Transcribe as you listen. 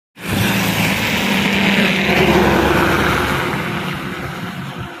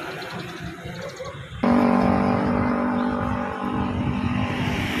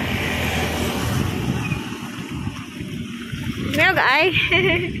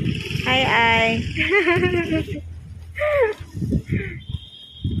Hi, Ai.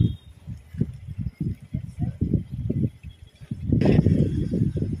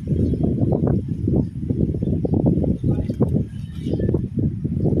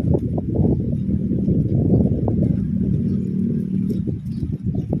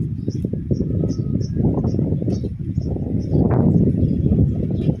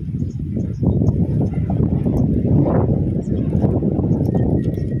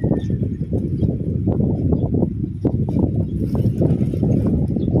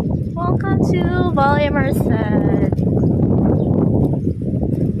 Welcome to Ballymerced.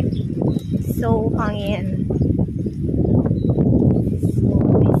 So hangin.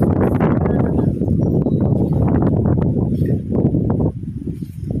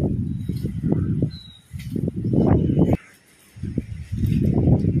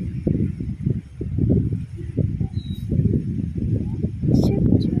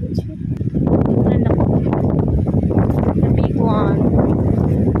 The big one.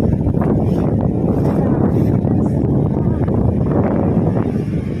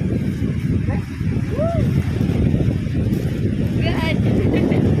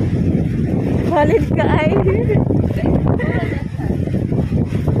 Valid ka ay.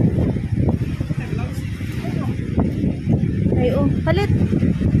 Ay, oh, palit.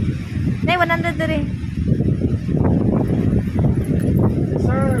 Nay, 100 na rin.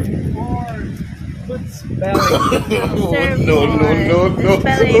 Serve for good spelling. Serve No. The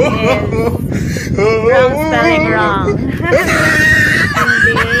spelling is wrong spelling wrong.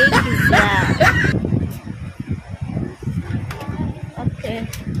 Hindi, pizza. Okay.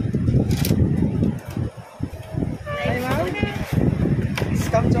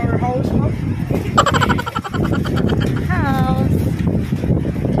 Come to our house, ma'am. House.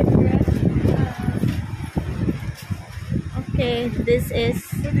 Okay, this is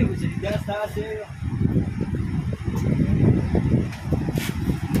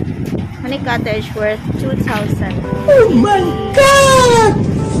honey cottage worth 2,000. Oh my god!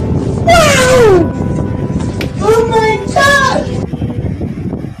 Wow! Oh my god!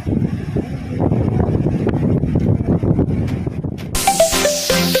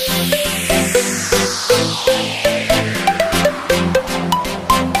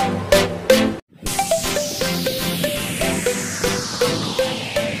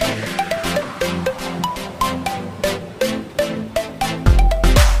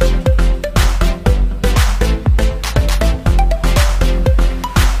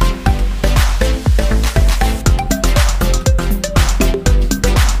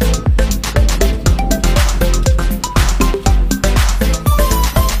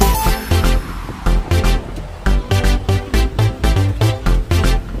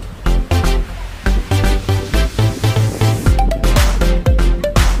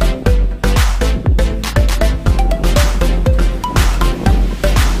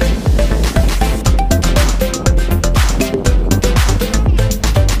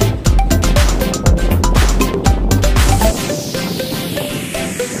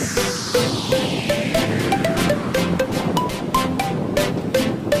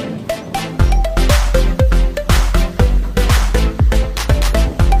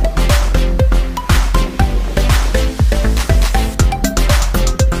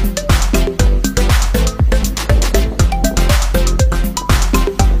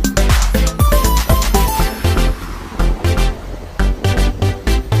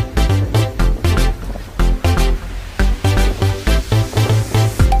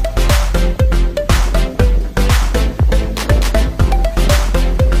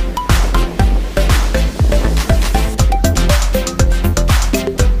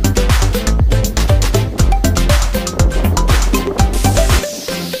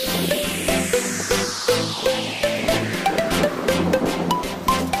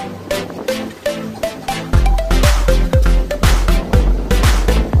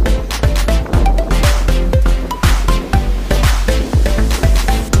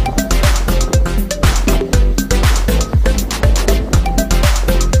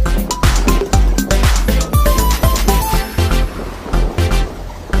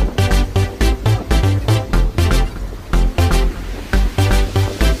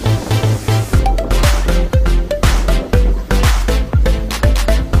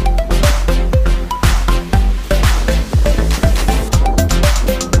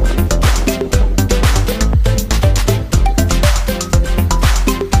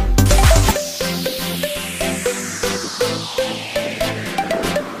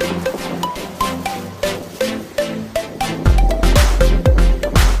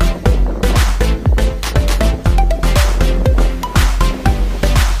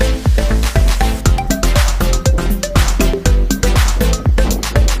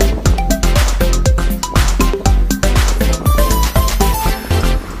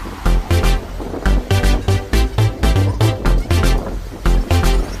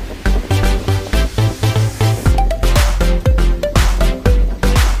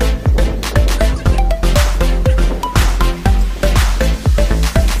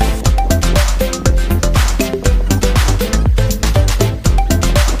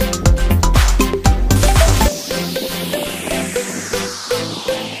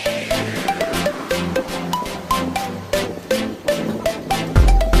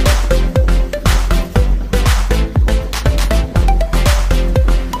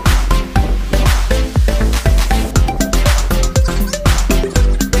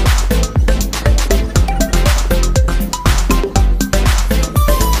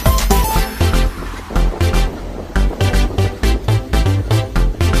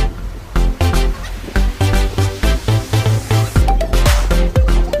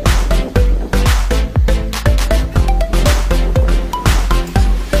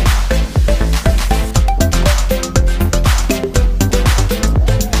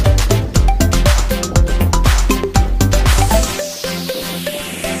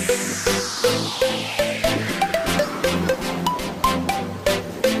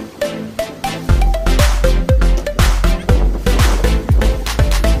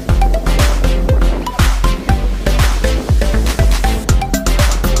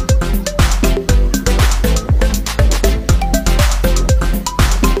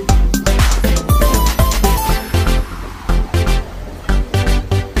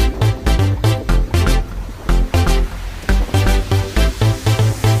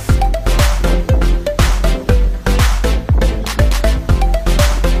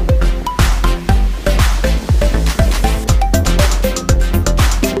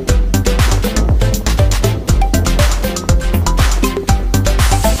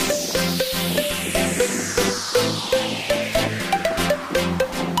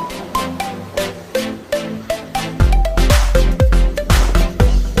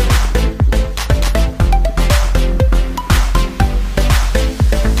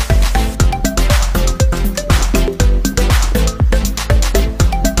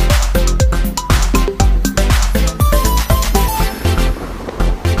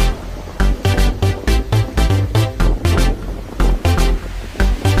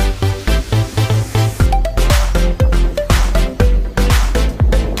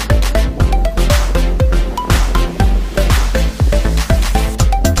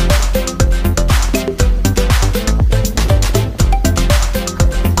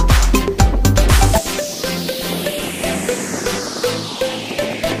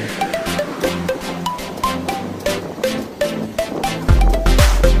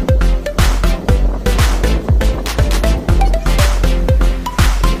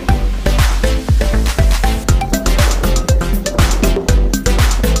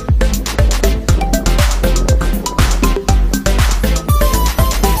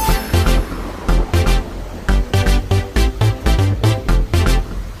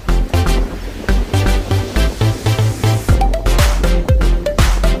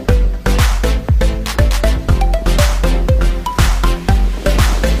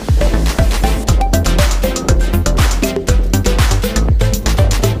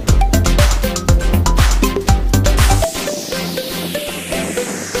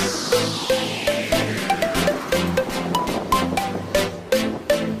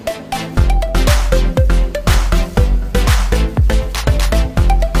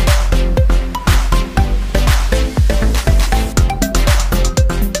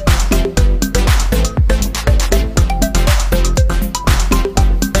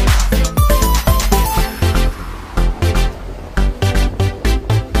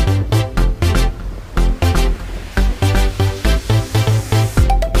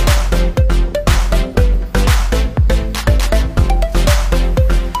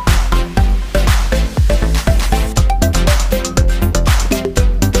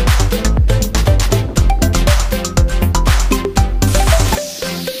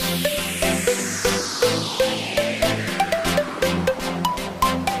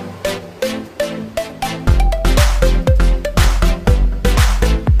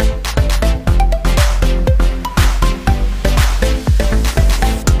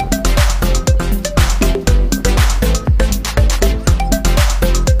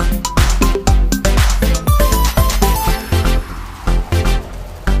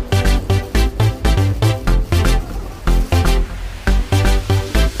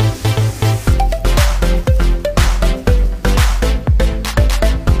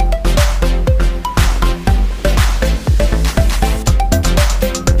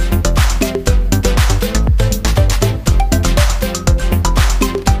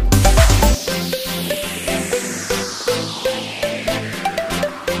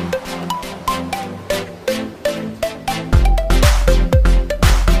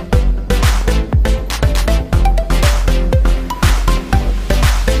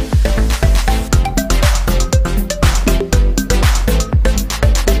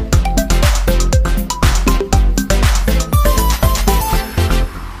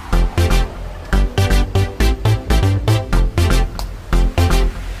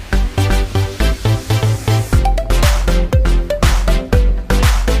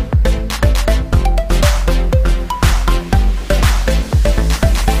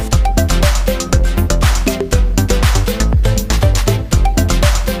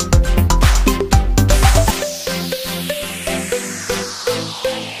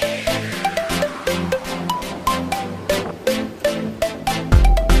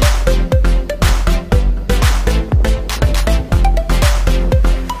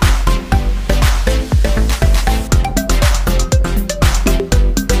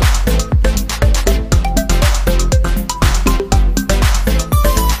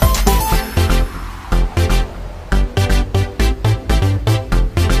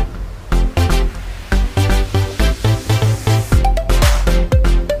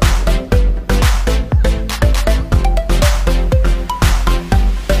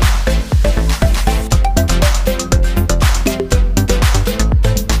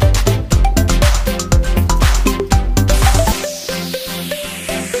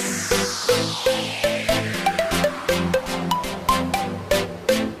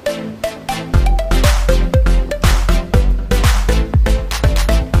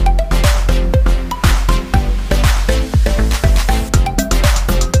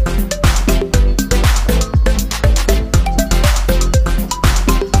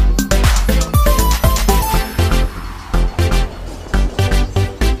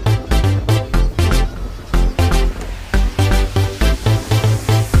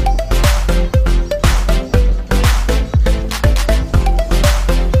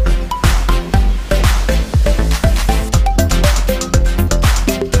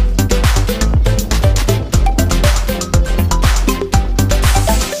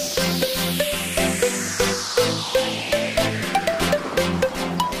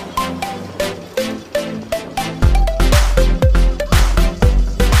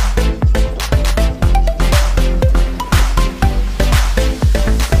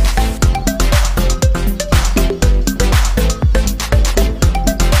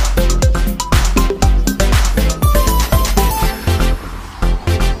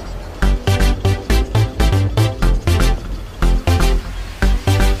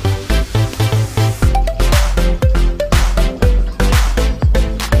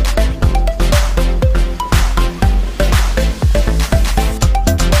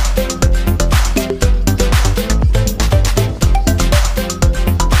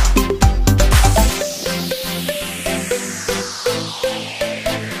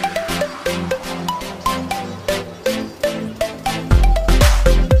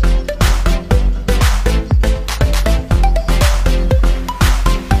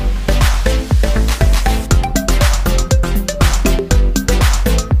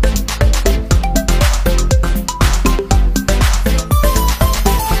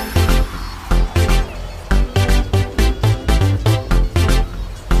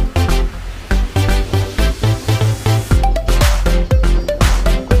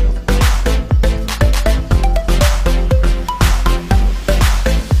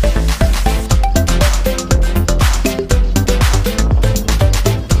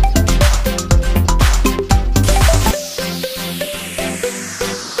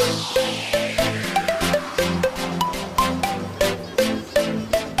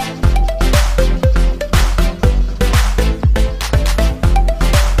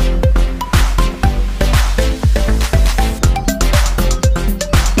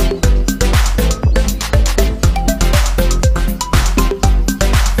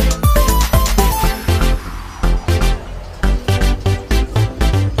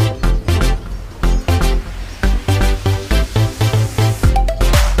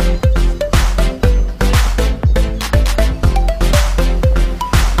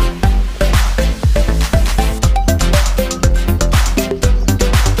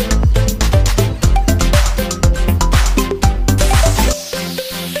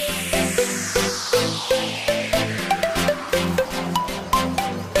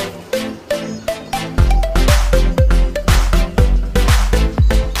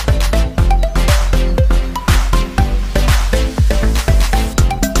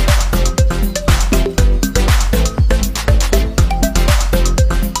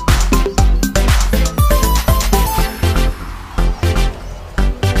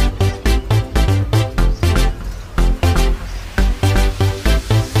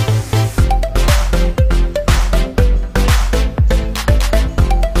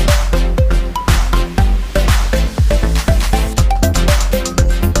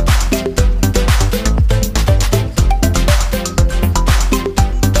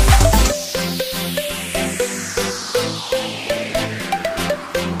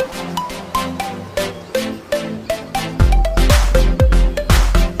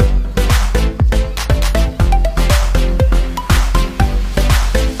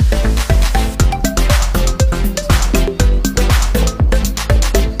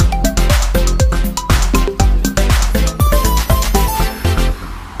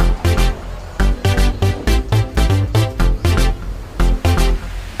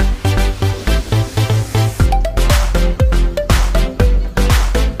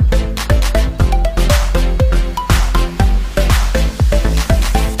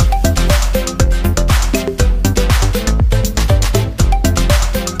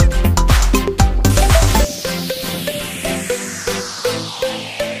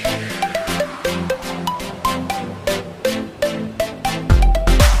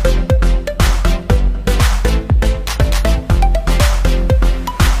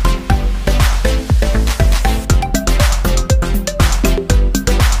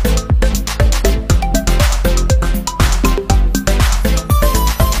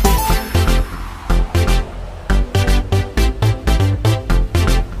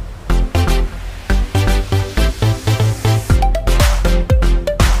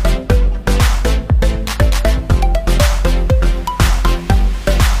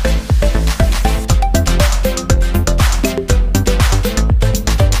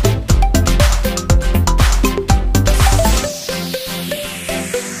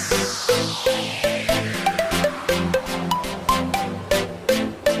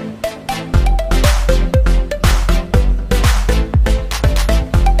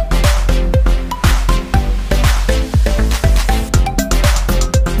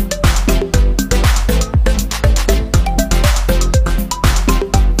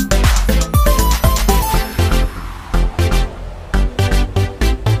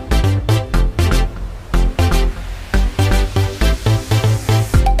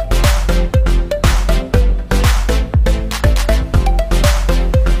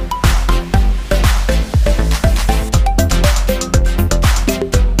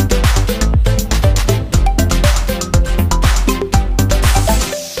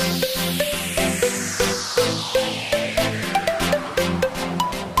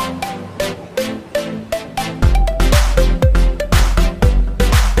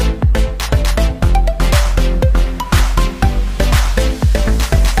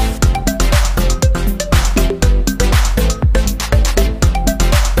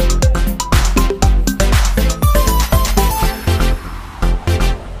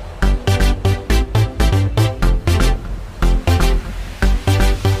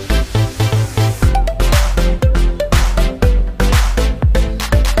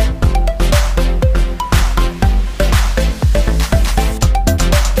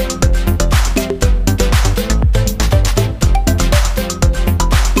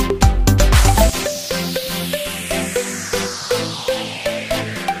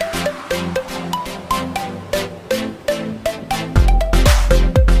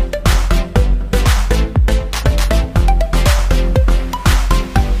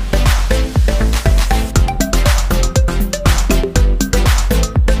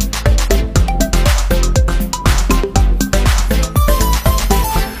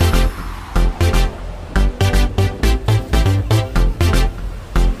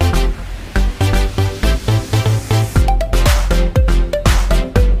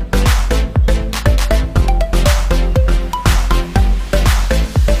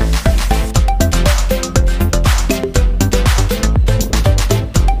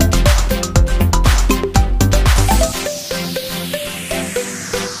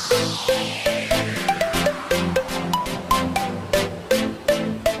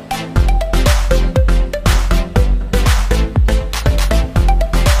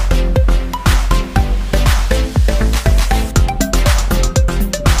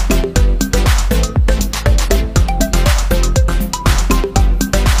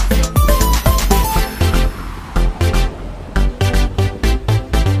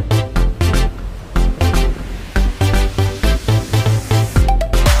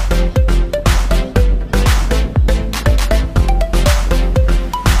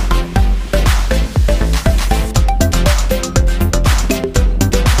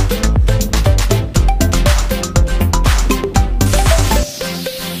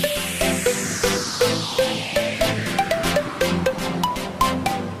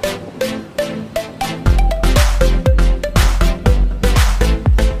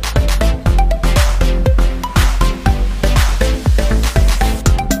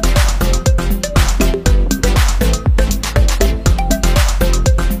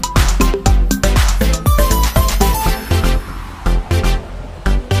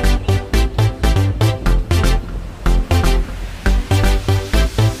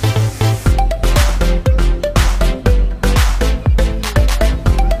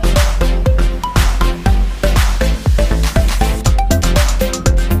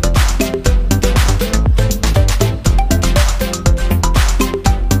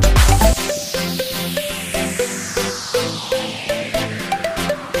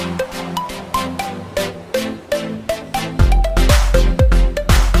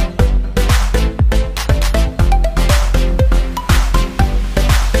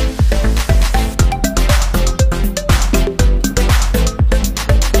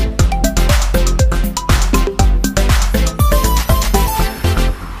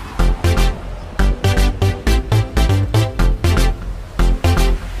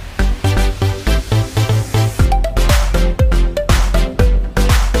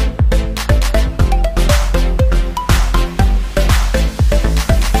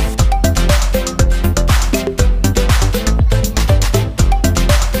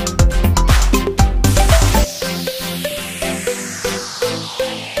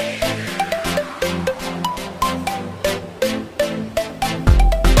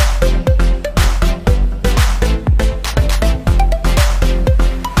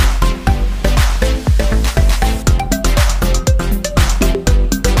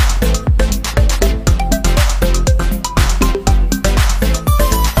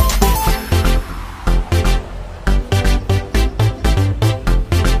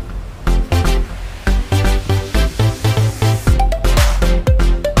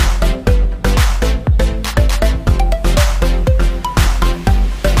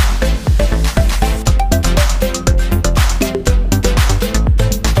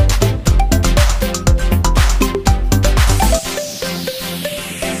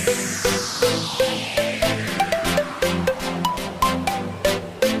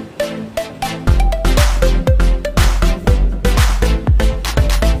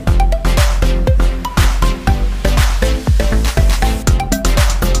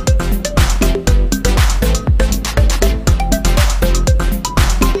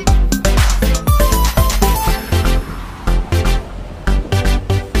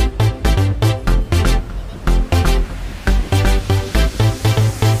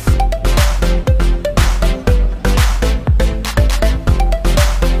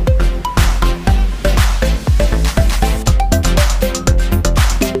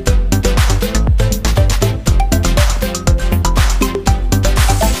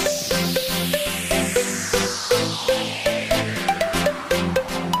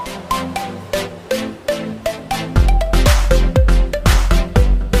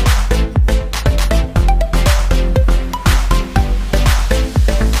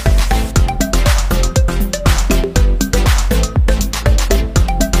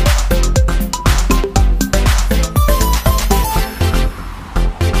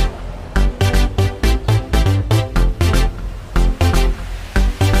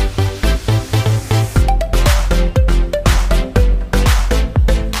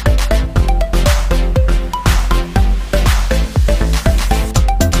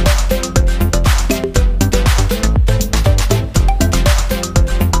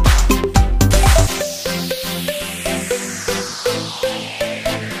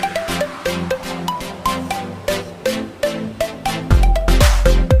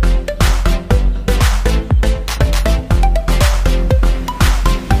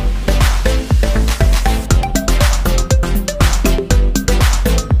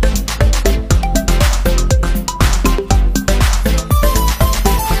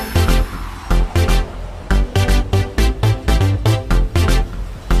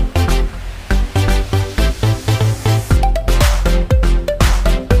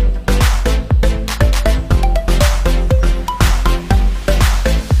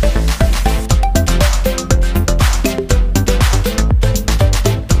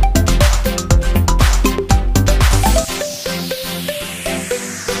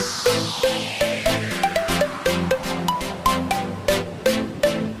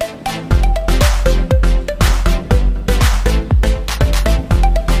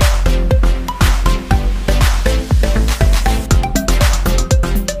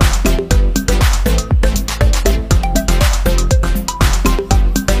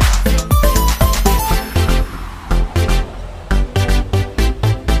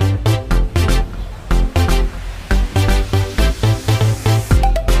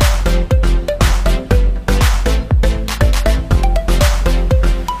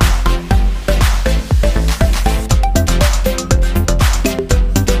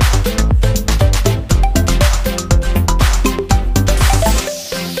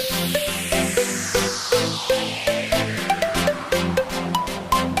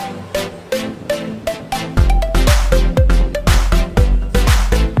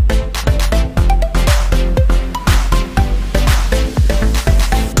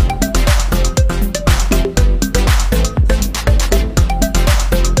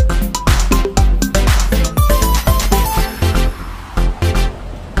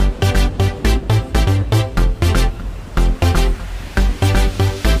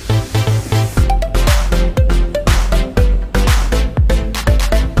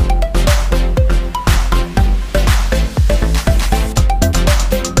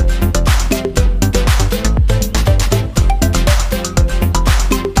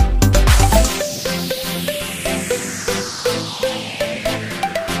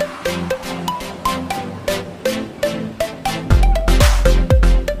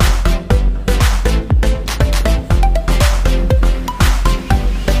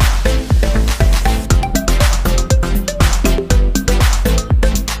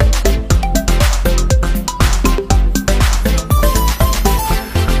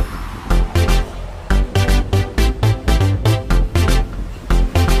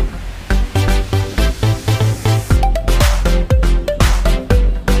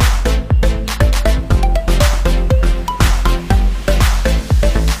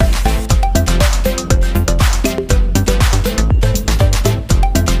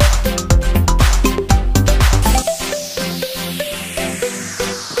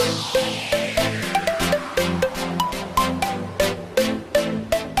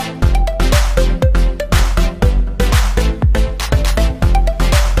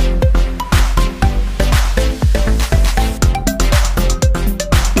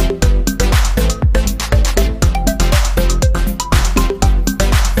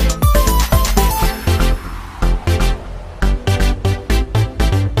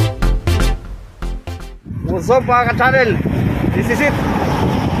 What's up mga ka-channel? This is it.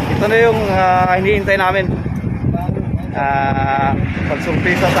 Ito na yung hinihintay namin.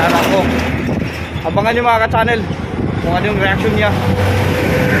 Pagsurpresa sa anak ko. Abangan nyo mga ka-channel kung ano yung reaction niya.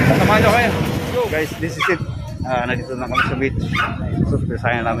 Samahan nyo kayo. So guys, this is it. Nandito na kami sa beach.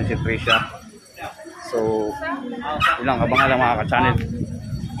 Surpresahin namin si Tricia. So ilang abangan lang mga ka-channel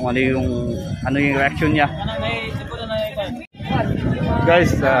kung ano yung reaction niya.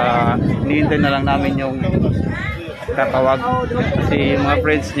 Guys, hinihintay na lang namin yung tatawag kasi yung mga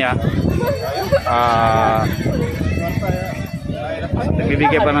friends niya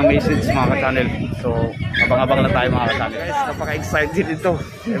nagbibigay pa ng message mga ka-channel. So abang-abang lang tayo mga ka-channel. Guys, napaka-excited ito.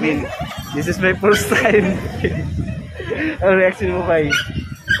 I mean, this is my first time. Ang reaction mo ba?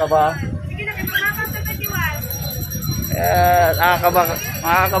 Kaba?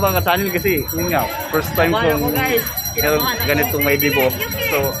 Nakakabang ka-channel kasi yun nga, first time kong ganitong may dibo.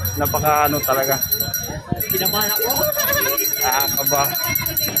 So napaka ano talaga, nakakaba.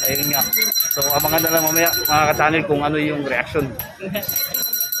 Ayun nga, so abangan na lang mamaya mga ka-channel kung ano yung reaction.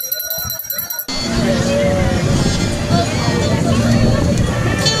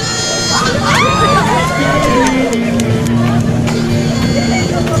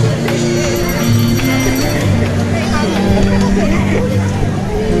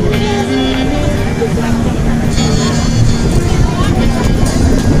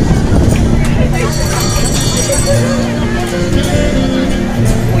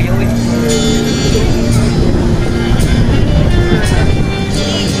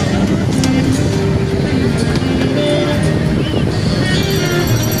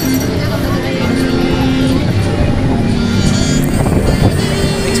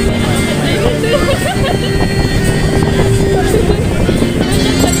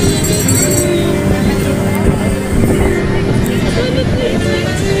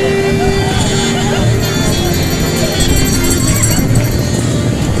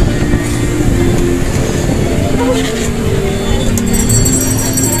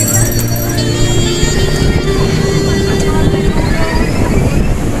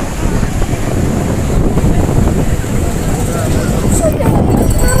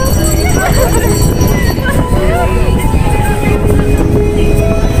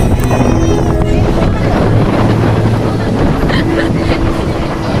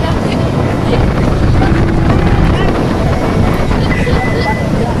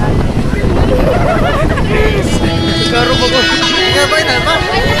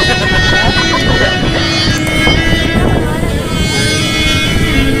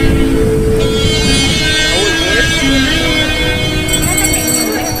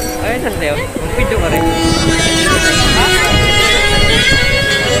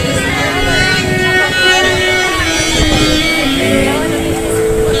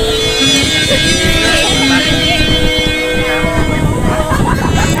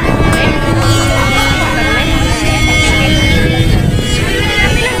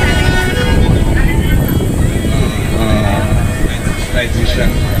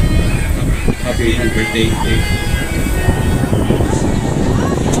 Happy birthday.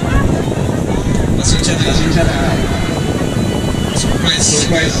 Pasensya na.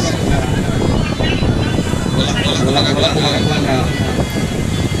 Surprise. Wala na.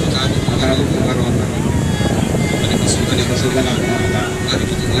 Nakakabot na karoon. Panipasugan ako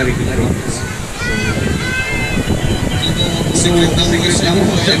narikit ko. Secret lang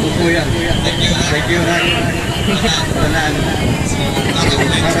mo. Buko yan. Thank you.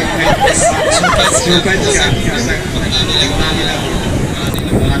 Surprise ka.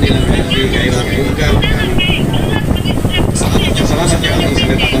 Salamat ka ang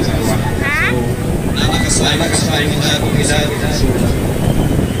salita ko sa tuwa. So, nakasayang edad.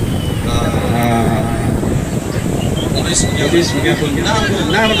 So, obis magyapon.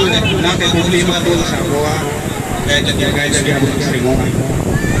 Nakakay problema doon sa tuwa. Kaya dyan mo sa ringon.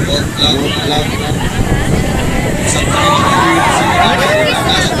 Love.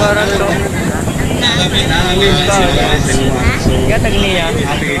 Gatag niya.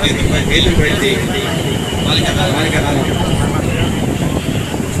 Happy birthday. Balik ka na.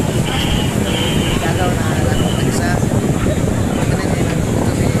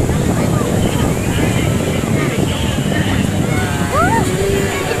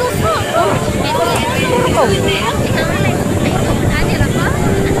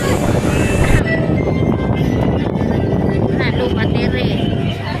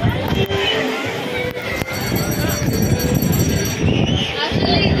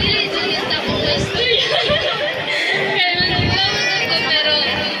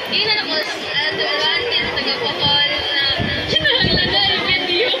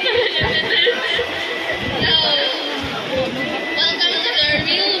 Pero,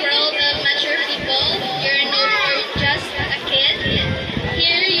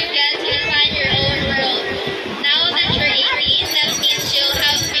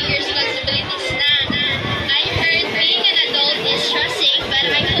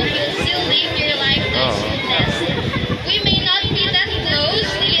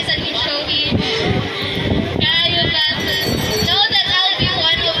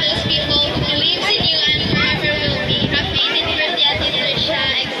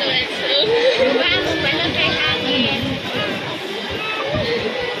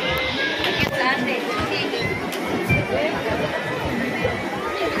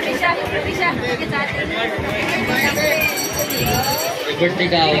 birthday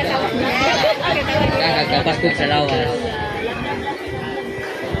ka ako. Kakagabas ko sa lawas.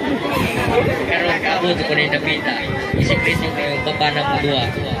 Pero kabot ko na yung napita. Isikreto ko yung papa ng mudua.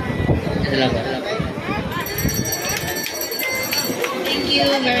 Salamat. Thank you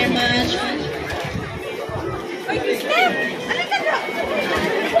very much.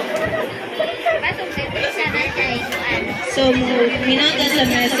 So, minota sa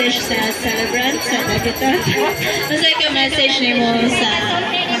message sa celebrant, sa bagitan. Kasi ka message ni mo sa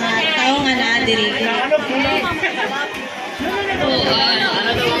mga tao nga na-adiri.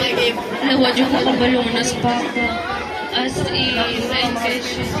 Nawadyo ko kabalong na sa papa. As in,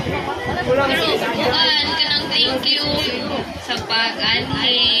 na-infection. Pero bukan ka ng thank you sa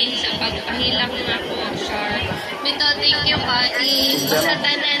pag-anhin, sa pagpahilak na ako, sure. Mito, thank you, Pati. Sa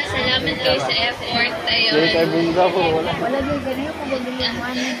tanan, salamat kayo sa effort tayo.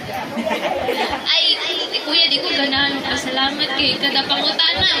 Ay, kuya, di ko ganahan. Pasalamat kayo. Kada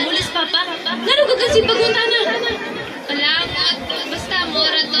pangutana, mulis, Papa. Laro ka kasi pagutana. Salamat. Basta,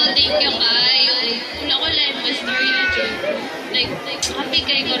 mura to. Thank you, kayo. Una ko lang, mastorya, Joe. Like, happy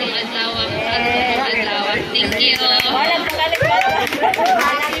kayo ko rin adlaw. Thank you.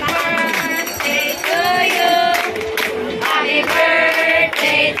 Happy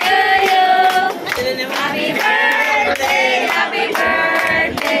birthday to you. Happy birthday, happy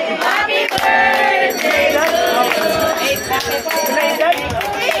birthday, happy birthday to you.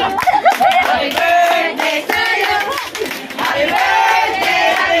 Happy birthday to you. Happy birthday,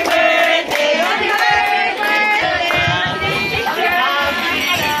 happy birthday, happy birthday.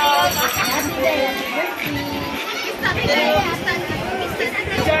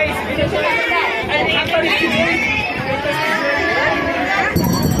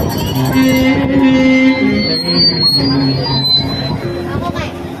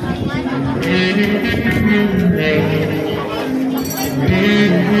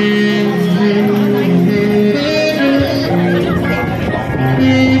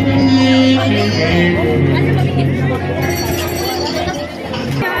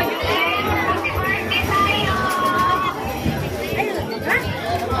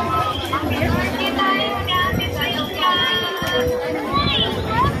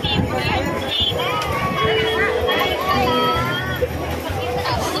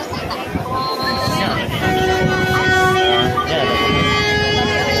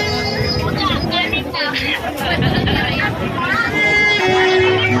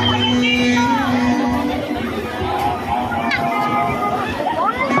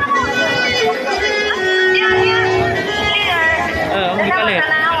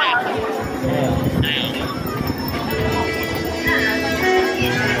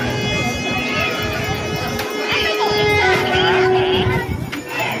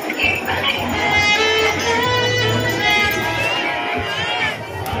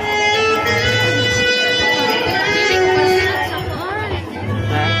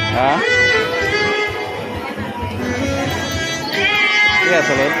 Iya,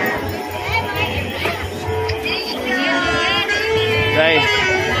 Solod. Guys,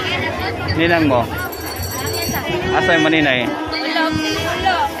 ninang mo. Asa yung maninay? Wala,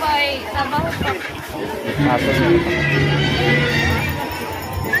 kay trabaho pa. Aso.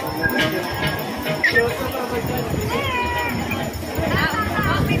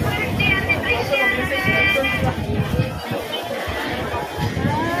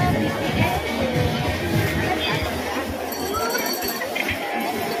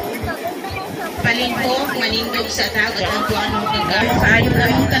 Palingkok, manindog sa tao at ang tuwan ng pagkakas. Paayo na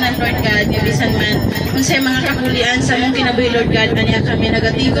yung kanan, Lord God, ibisan man. Kung sa mga kakulian sa mong kinabuhi, Lord God, aniya kami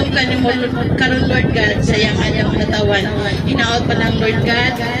nagatigom ka ni mo karon, Lord God, sa iyang anyang katawan. Hinaot pa lang, Lord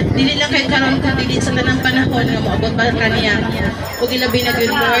God. Dili lang kay karon kung dili sa tanang panahon nga maabot pa kaniya. Huwag ilabi na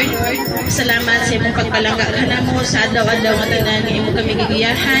yun, Lord. Salamat sa imong pagpalangga ka na mo sa adlaw-adlaw nga tanan nga imo kami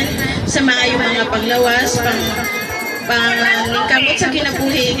gigiyahan sa maayong mga paglawas, pangkamot sa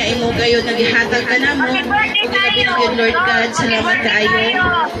kinabuhi nga imo kayo nagihatag ka namo ug ilabi na gyud, Lord God. Salamat kaayo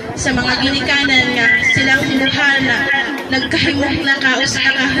sa mga ginikanan nga silang hinuha na nagkahimok na usa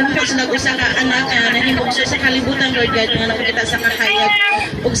ka anak na nahimok sa kalibutan, Lord God, nga nakakita sa kahayag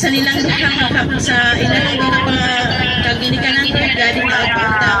ug sa nilang duha sa ilang mga kaginikanan, Lord God, nga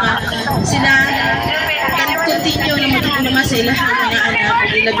agpanta sila continue na magtutulungan sa ilang mga anak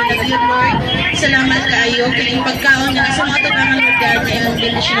ug ilabi na gyud, Lord. Salamat kaayo kining pagkaon nga sa mga tabangan, Lord God, nga imong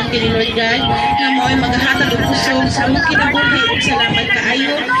bendisyon kini, Lord God, nga mo'y maghahatag og pusog sa among kinabuhi ug salamat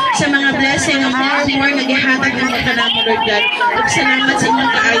kaayo sa mga blessing nga more nga gihatag nimo kanamo, Lord God. Ug salamat sa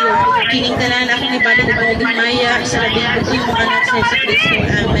imong kaayo kining tanan ako gibalik ug gimaya sa labing bugtong mga anak sa Kristo.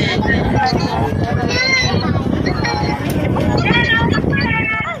 Amen.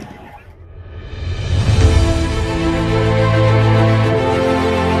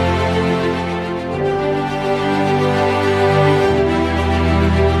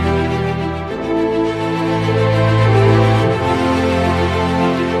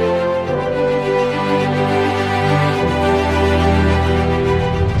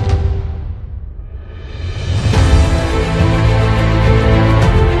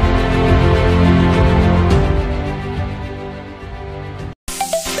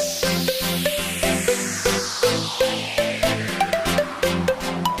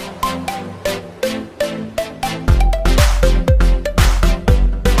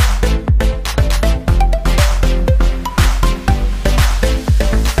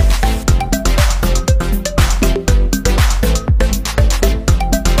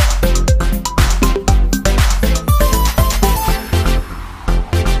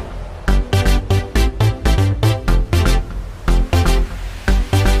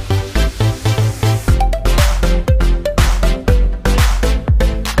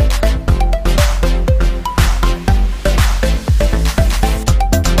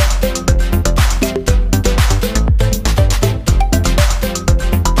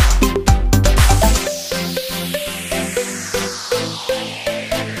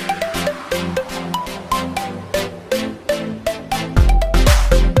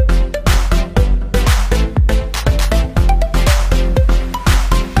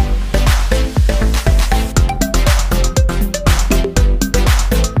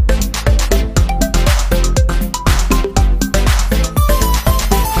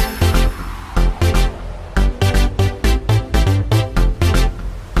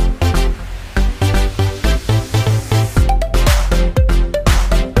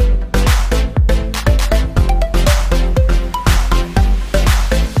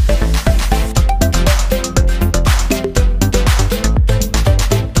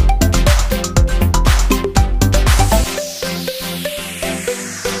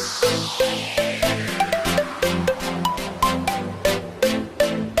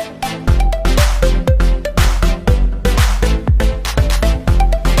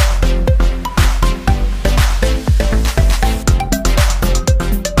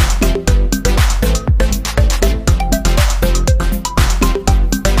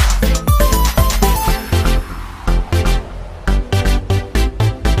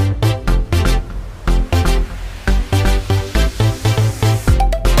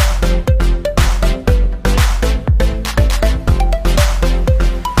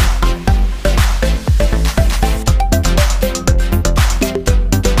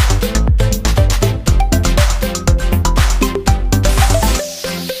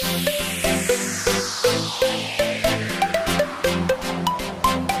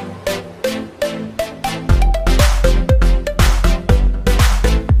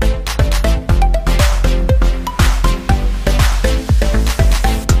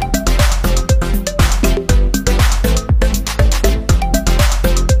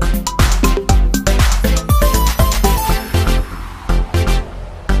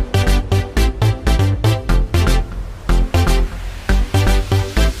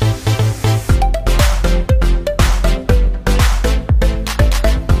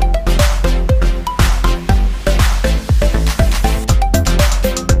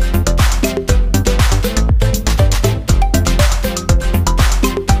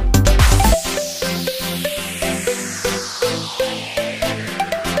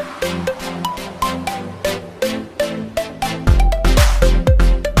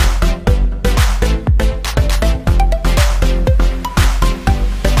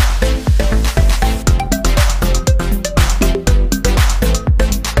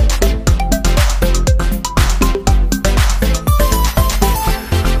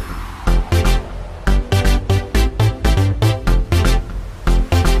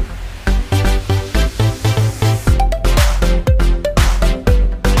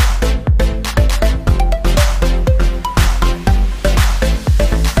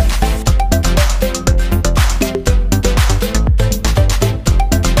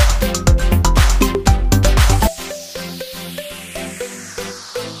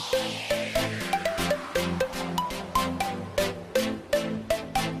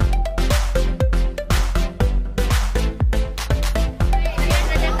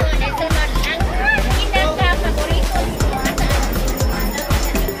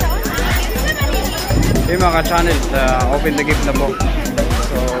 mga ka-channel, open the gift na po.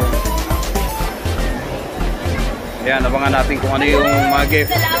 So, ayan, abangan natin kung ano yung mga gift.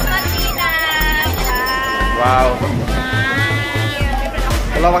 Wow.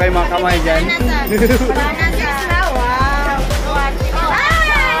 Wala ba kayong mga kamay dyan?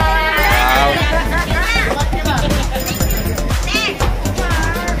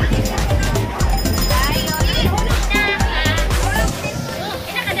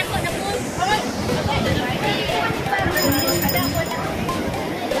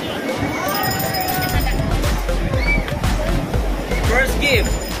 First gift.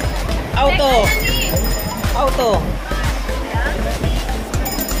 Auto.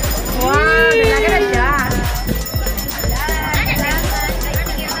 Wow, nilagyan siya.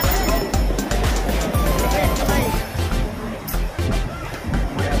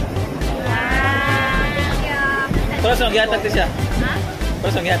 Terus ang gihatag siya.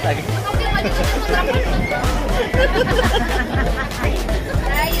 Terus ang gihatag.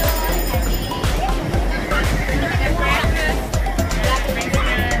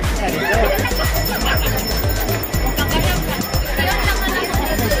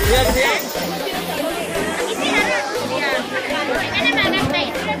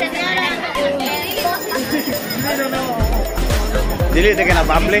 Dili, ito na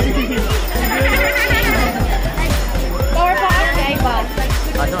public.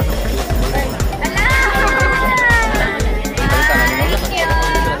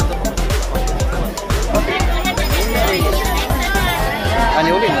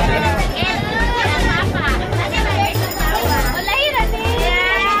 Ano ulit na sila?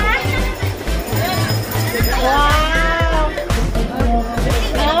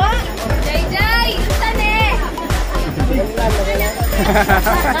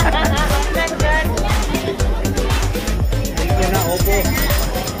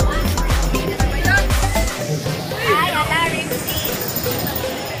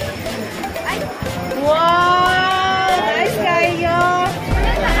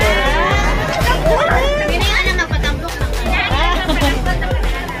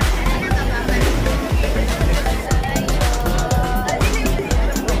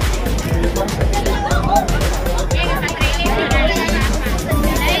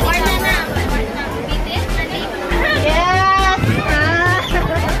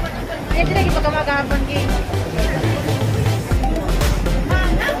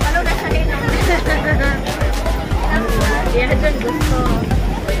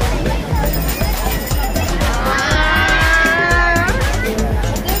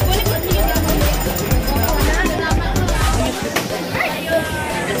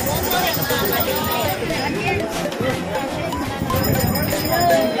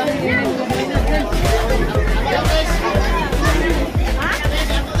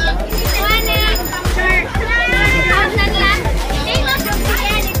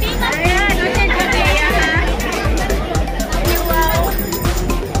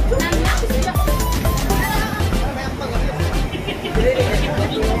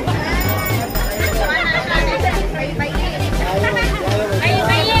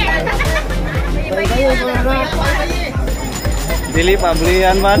 Dili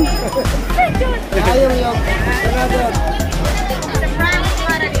pablihan man. Ayong yung.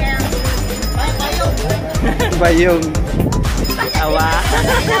 Bayong. Awa.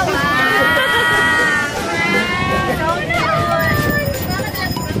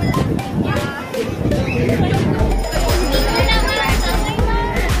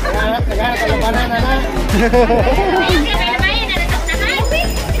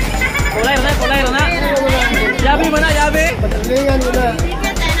 Kulay na. Yabi mana yabi? Padalingan mo na.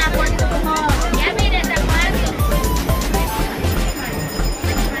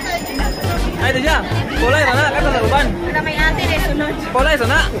 Ay dia. Kulay na kan sa uban. Wala may ate rin sunod. Kulay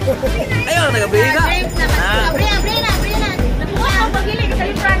sana. Ayo nagabili ka. Abri na. Nakuha ang pagiling sa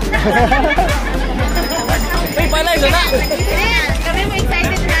front na. Ay palay sana. Kami mo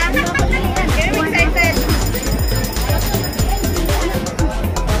excited na. Kami mo excited.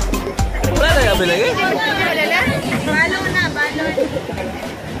 Kulay na gabi lagi. Balon na, balon.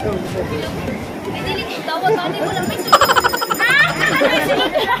 Hindi tawag ka mo lang may sunod. Wala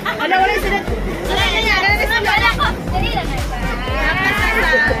sunod. Wala ko. Dali lang.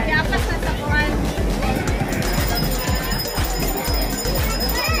 Yapas na sa kuwan.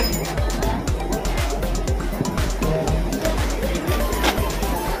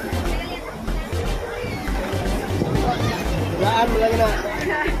 Laan mo lang na.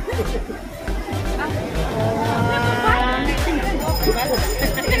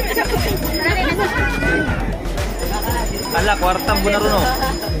 Ala kwarta mo na ron oh.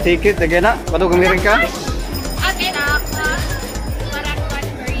 Ticket, lagi na. Pato gumiring ka?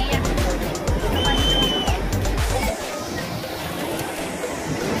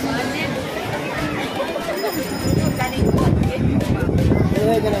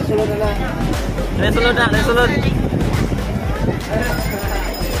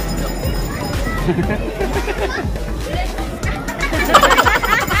 Ay,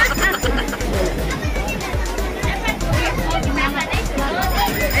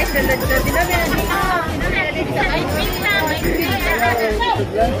 sunod-sunod.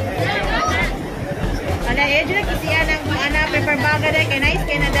 Ala, eh, dyan kisiya ng anak, paper baga day, kay nice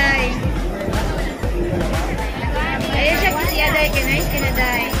kay na day. Ay, siya kisiya day, kay nice kay na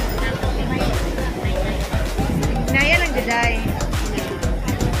day. Naya lang day.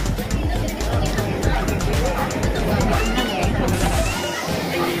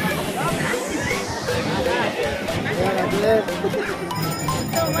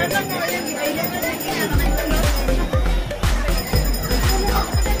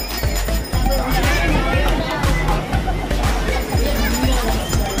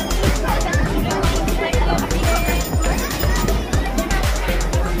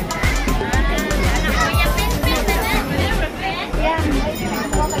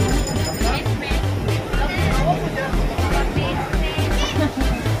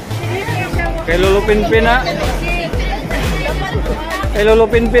 Kay Lolo Pinpin na. Kay Lolo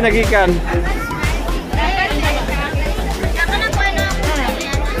Pinpin nagikan.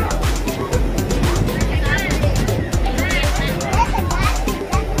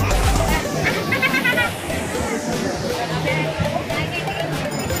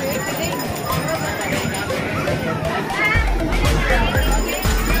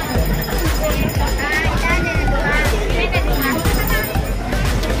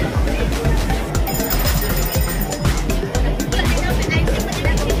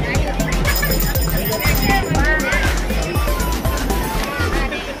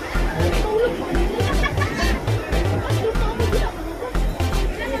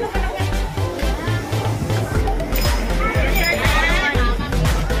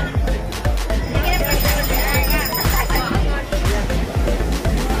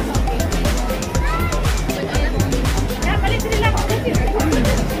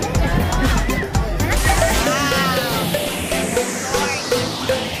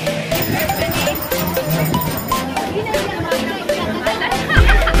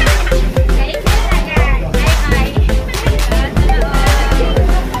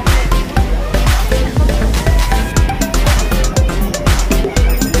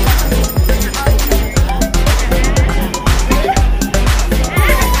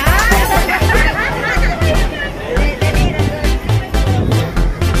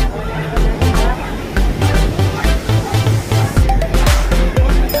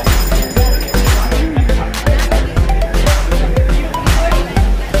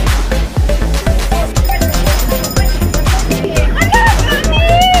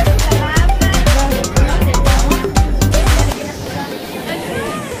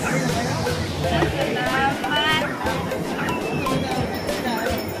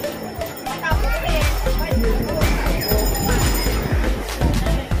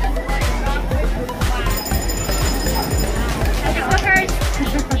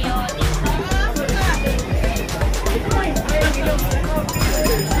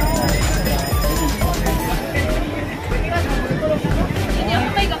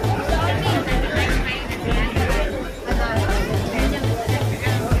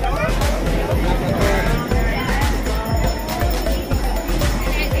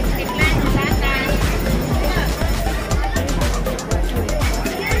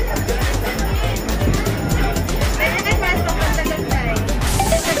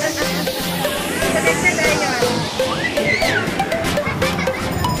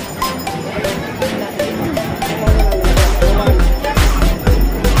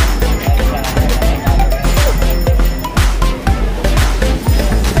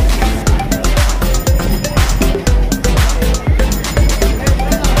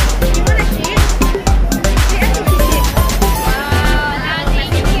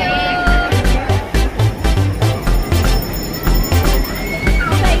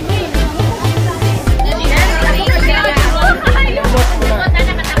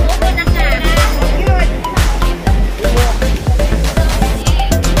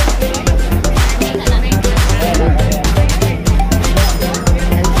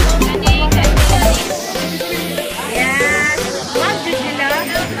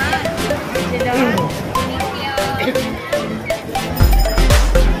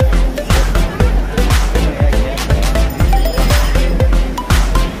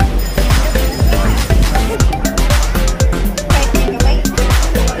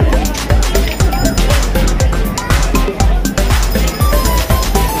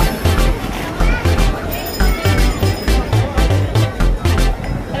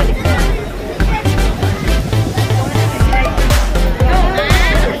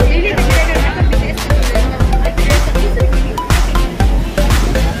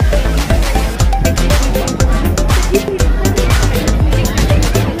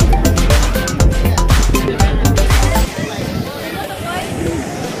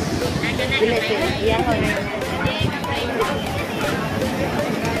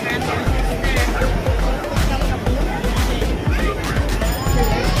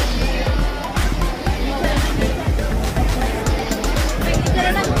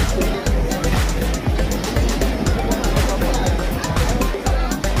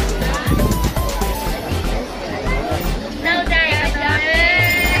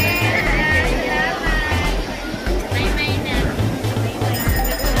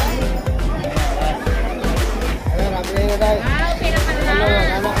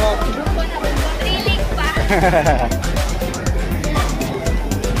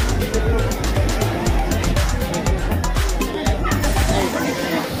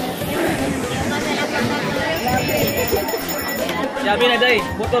 Sabi na day,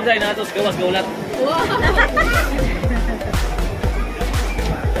 motor day natos gawas gaulat.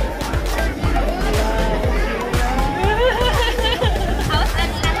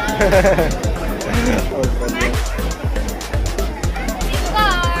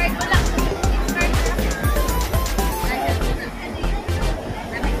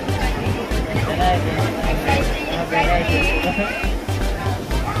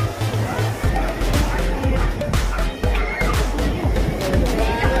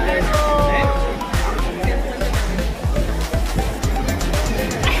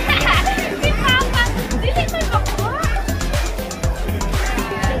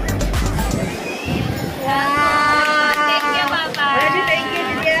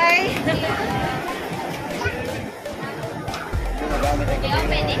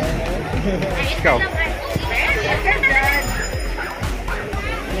 Ikaw.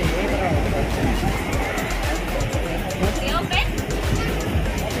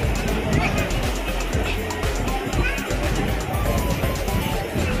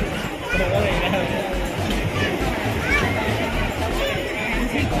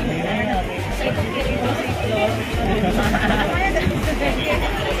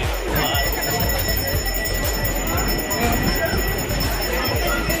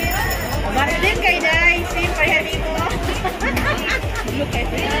 Marlin kay Day, same pahari mo. Look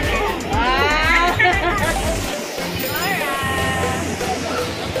at it. Wow!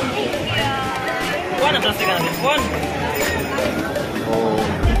 Kuan ang plastic natin. Kuan. Oh.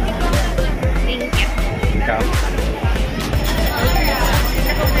 Thank you. Ikaw.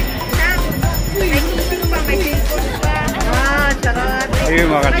 Ayun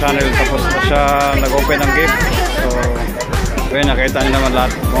mga ka-channel, tapos na siya nag-open ng gift. So, ayun, nakita niyo naman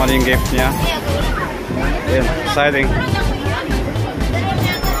lahat kung ano yung gift niya. Ayun, exciting.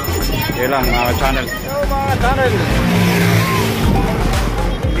 Ayun lang mga ka-channel. So mga ka-channel,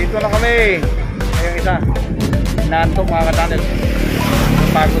 dito na kami. Ayun isa, naantok mga ka-channel.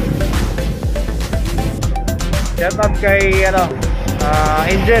 Pagod. Shout out kay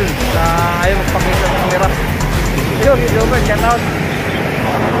Angel na ayaw magpakita sa camera. Yun, YouTuber, shout out.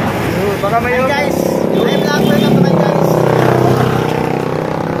 Baka may yun. Guys, live vlogger na naman guys.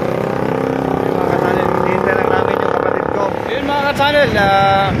 Mga ka-channel, hinihintay lang namin yung kapatid ko. Yun mga ka-channel,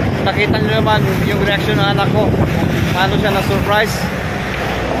 nakita nyo naman yung reaction ng anak ko. Paano siya na-surprise.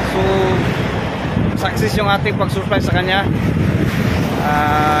 So, success yung ating pag-surprise sa kanya.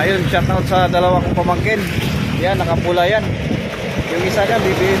 Yun, shout out sa dalawa kong pamangkin. Yan, nakapula yan. Yung isa dyan,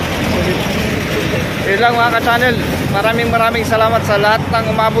 bibig. Yun lang mga ka-channel, maraming salamat sa lahat ng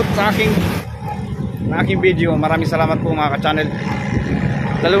umabot sa aking video. Maraming salamat po mga ka-channel,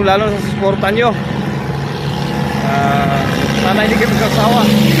 lalo sa suporta nyo. Sana hindi kayo magsasawa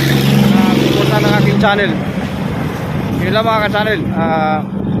suporta ng aking channel. Yun lang mga ka-channel,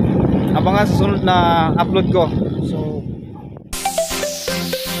 abangan sa sunod na upload ko.